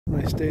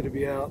Nice day to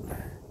be out.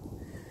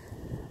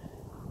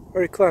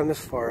 Already climbed this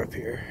far up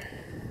here,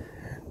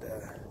 and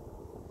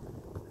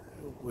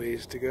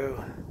ways to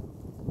go.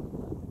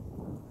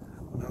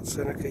 Mount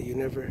Seneca, you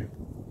never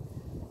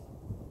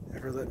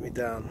ever let me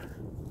down.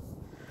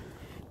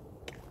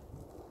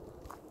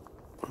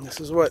 And this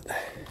is what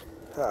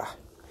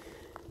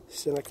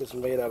Seneca's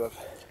made out of.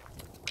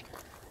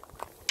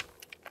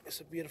 It's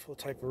a beautiful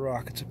type of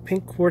rock. It's a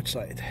pink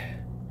quartzite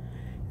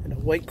and a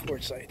white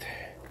quartzite.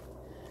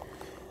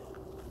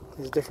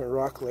 These different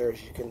rock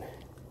layers, you can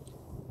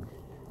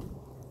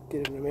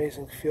get an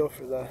amazing feel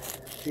for the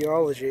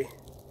geology.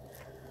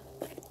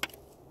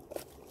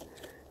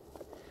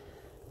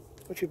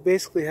 What you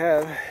basically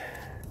have,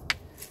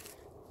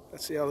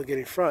 that's the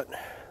Allegheny front.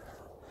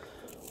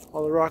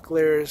 All the rock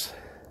layers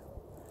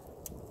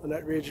on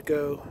that ridge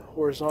go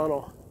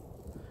horizontal,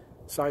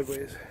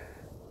 sideways.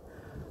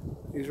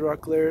 These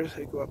rock layers,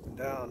 they go up and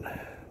down.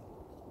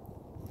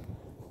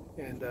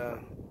 And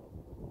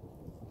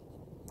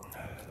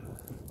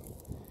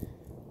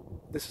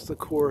this is the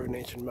core of an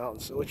ancient mountain.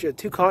 So what you had,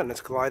 two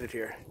continents collided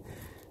here.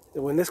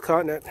 And when this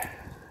continent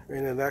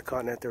ran into that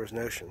continent, there was an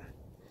ocean.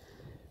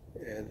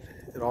 And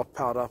it all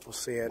piled up with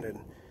sand,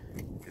 and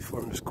it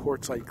formed this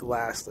quartzite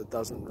glass that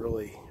doesn't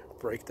really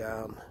break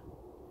down.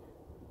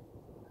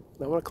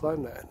 And I want to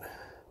climb that.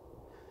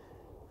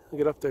 I'll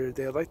get up there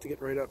today. I'd like to get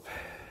right up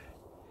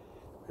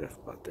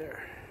about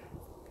there.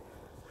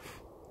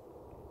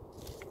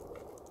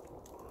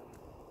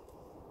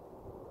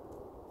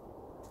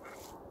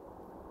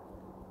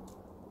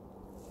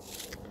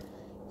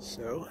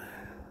 So